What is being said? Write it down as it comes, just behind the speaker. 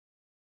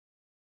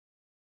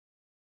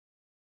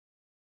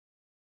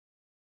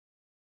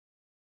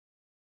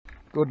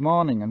Good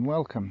morning and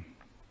welcome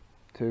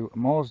to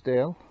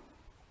Mooresdale,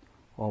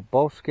 or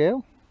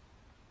Bowscale,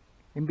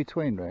 in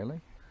between really.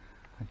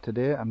 And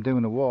today I'm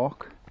doing a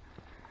walk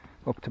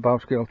up to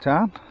Bowscale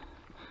Tarn.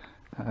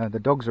 The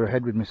dogs are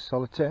ahead with Miss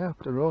Solitaire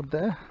up the road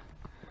there.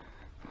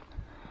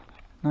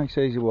 Nice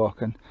easy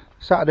walk, and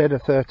Saturday the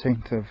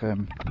 13th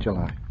of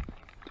July.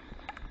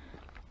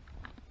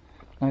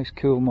 Nice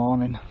cool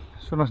morning.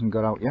 Sun hasn't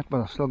got out yet, but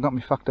I've still got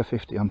my factor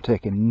 50. I'm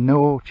taking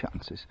no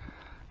chances.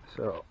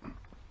 So,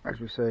 as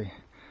we say,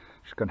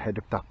 just going to head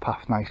up that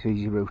path. Nice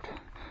easy route,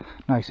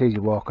 nice easy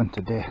walking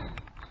today.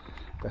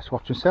 Best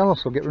watch myself,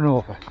 so I'll get run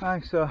over.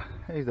 Right, so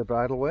here's the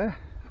bridle way,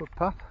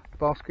 footpath,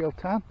 Bowscale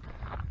Tarn.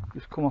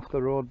 Just come off the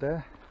road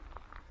there.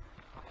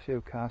 A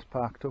few cars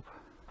parked up.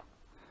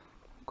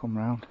 Come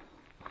round.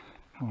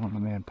 I'm on the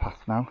main path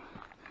now.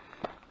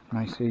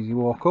 Nice easy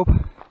walk up.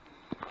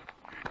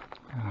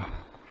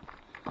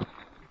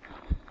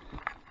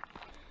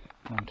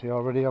 Aren't you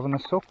already having a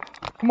sup?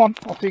 Come on,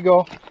 off you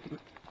go.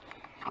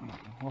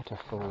 What a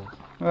fool.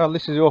 Well,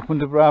 this is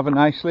opened up rather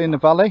nicely in the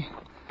valley,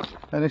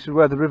 and this is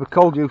where the River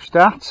Coldew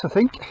starts, I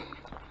think,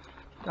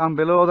 down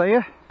below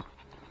there.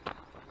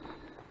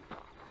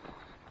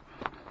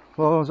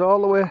 Flows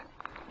all the way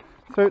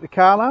through to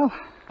Carlisle,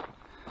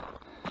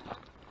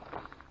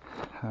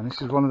 and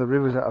this is one of the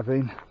rivers that have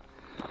been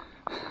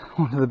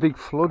one of the big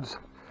floods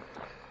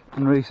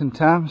in recent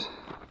times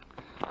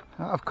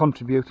that have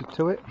contributed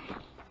to it.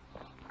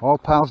 All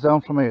piles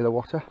down from here, the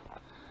water.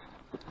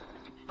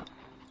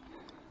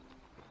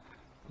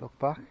 Look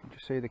back, you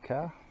see the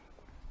car?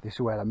 This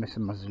is where I'm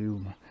missing my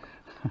zoom.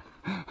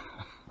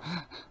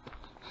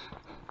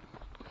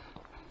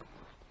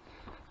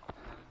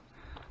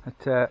 At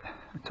the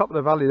top of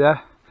the valley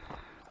there,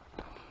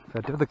 if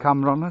I do the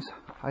camera on us,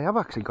 I have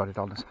actually got it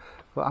on us,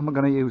 but I'm not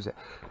going to use it.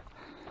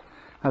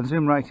 I'll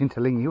zoom right into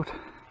Lingyut,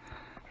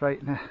 right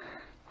in the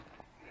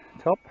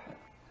top.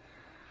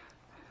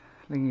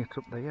 Lingyut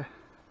up there.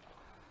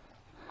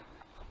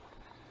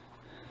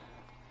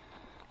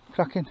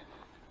 Cracking.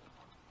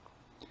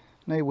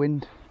 No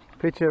wind,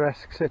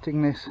 picturesque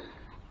setting this.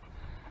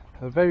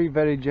 A very,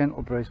 very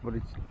gentle breeze, but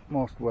it's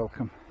most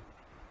welcome.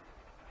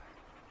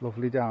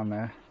 Lovely down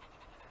there.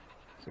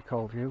 It's a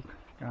cold view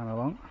going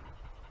along.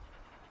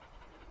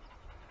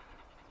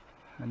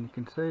 And you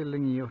can see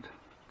Lingyut.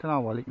 Don't know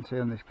what you can see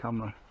on this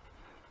camera.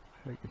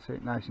 You can see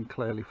it nice and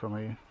clearly from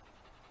here.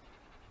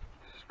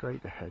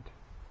 Straight ahead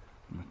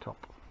on the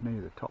top,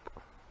 near the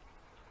top.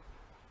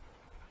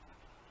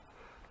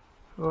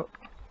 So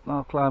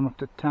I'll climb up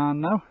to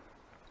Tarn now.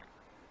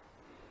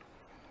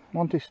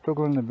 Monty's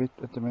struggling a bit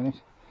at the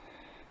minute,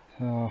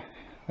 so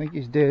I think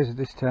his days at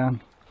this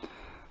time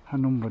are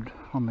numbered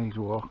on these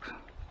walks.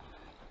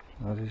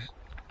 That is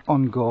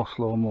on go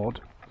slow mode.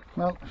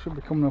 Well, I should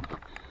be coming up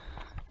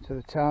to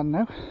the Tarn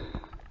now.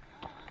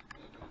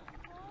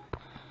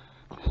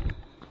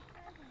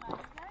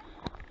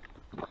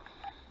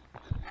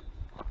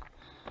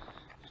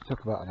 It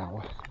took about an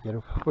hour to get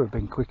up. Would have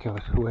been quicker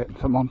if we were waiting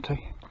for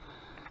Monty.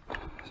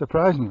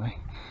 Surprisingly,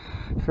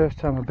 first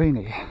time I've been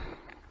here.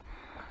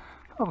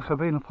 Obviously I've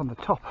been up on the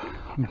top,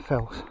 on the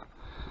fells,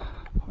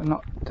 but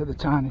not to the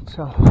Tarn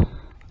itself.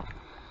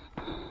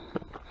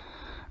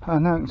 I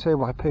now can see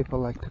why people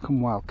like to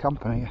come wild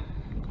camping here.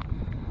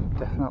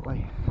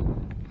 Definitely.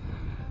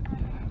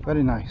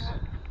 Very nice.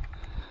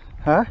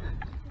 Huh?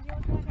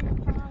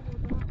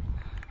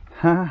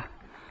 Huh?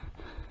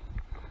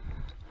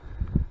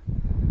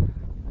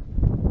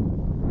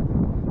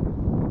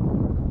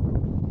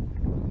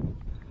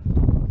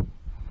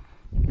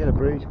 Get a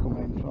breeze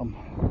coming from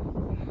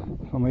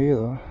here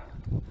though.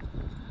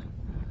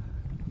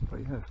 But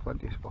yeah, there's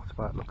plenty of spots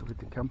by the look of it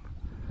to camp.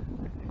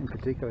 In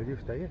particular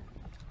just here.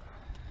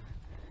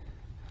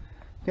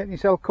 Getting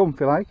yourself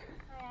comfy like?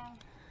 I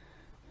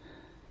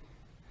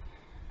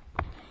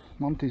am.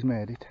 Monty's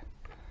made it.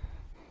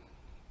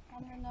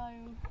 I'm a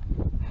gnome.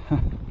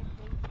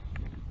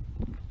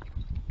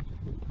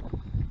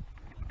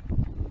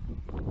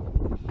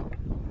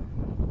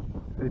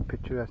 Very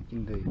picturesque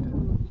indeed.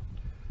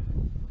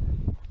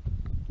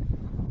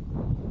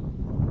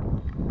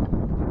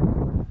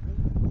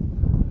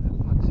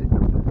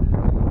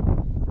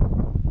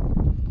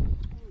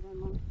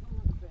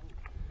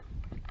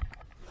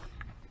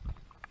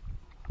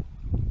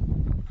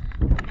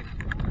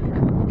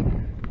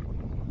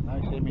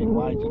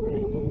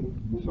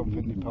 Widescreen,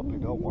 something they probably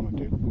don't want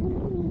to do.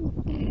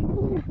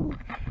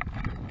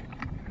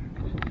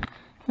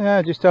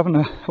 Yeah, just having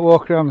a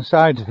walk around the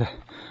side of the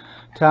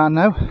Tarn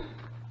now.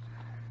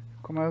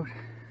 Come out.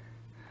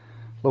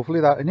 Lovely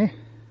that, isn't it?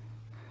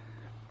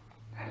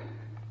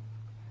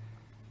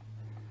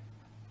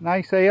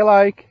 Nice here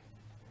like.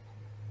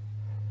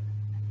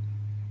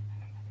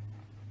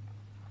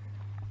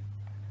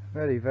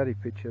 Very, very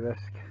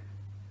picturesque.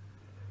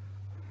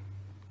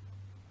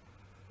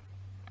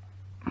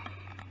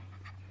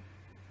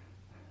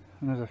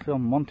 And as I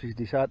film, Monty's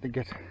decided to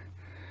get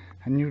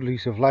a new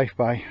lease of life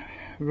by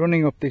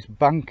running up this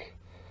bank.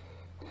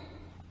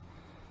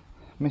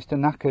 Mr.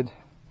 knackered,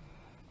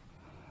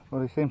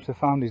 but he seems to have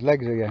found his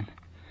legs again.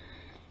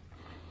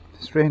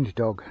 Strange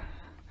dog.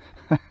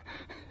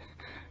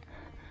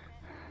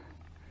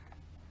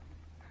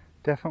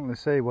 Definitely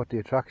see what the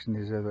attraction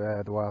is of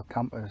the wild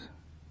campers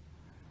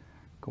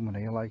coming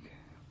here. Like,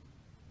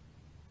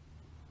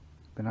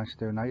 be nice to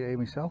do a night here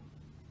myself.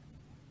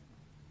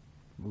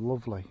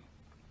 Lovely.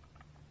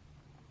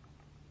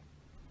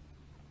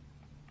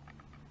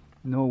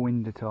 No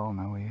wind at all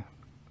now here.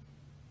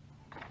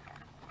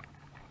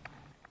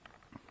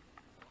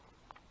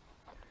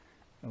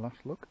 A last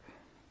look.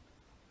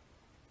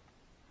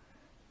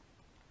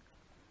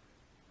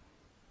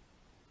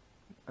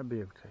 A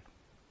beauty.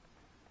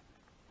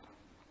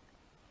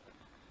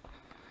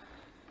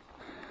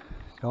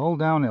 It's all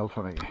downhill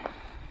from here.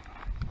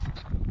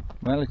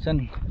 Well, it's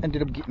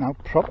ended up getting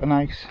out proper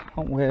nice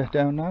on the way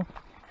down now.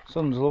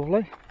 Sun's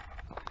lovely.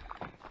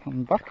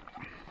 I'm back.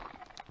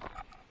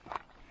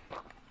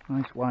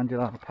 Nice windy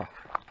little path.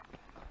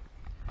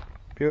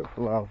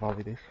 Beautiful little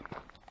valley this.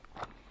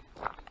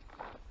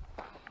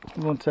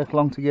 It won't take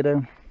long to get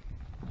down.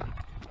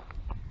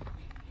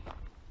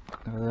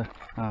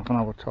 Half an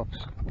hour tops.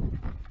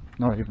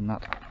 Not even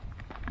that.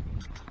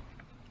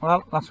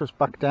 Well, that's us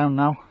back down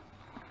now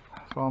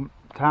from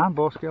Tarn,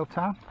 Bowscale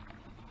Tarn.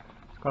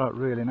 It's got out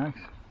really nice.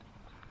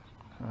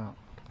 So,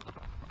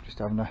 just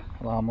having a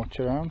little much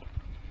around,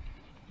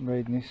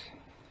 reading this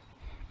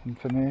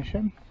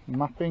information.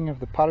 Mapping of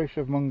the parish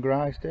of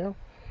Mungrisdale.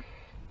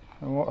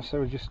 And what I said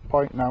was just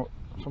pointing out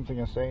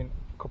something I seen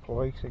a couple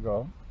of weeks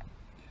ago.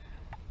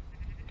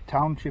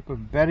 Township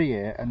of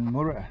Berrier and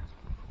Murray.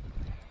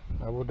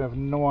 I would have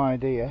no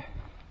idea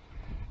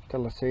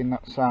till I seen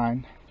that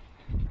sign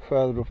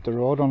further up the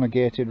road on a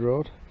gated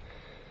road.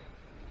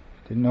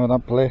 Didn't know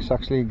that place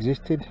actually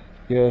existed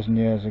years and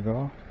years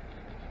ago.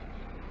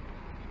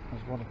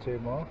 There's one or two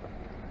more.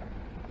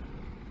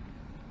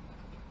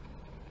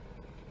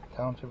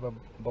 Township of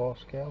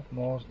Bowscale,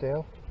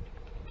 Mooresdale,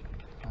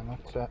 and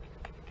that's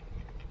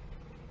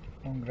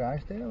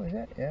Mungrisdale, is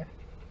it? Yeah.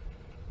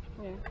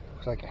 Yeah.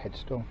 Looks like a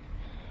headstone.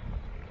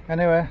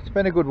 Anyway, it's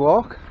been a good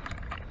walk,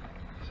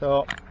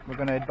 so we're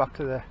going to head back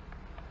to the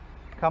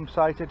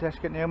campsite at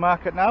Escott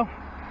Newmarket now.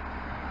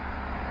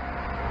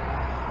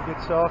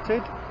 Get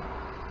sorted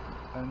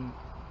and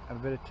have a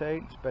bit of tea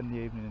and spend the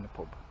evening in the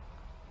pub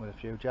with a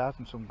few jars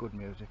and some good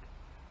music.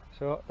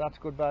 So that's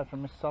goodbye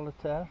from Miss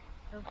Solitaire.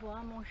 Au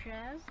revoir, mon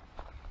cher.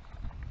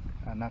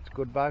 And that's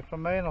goodbye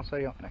from me, and I'll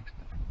see you up next.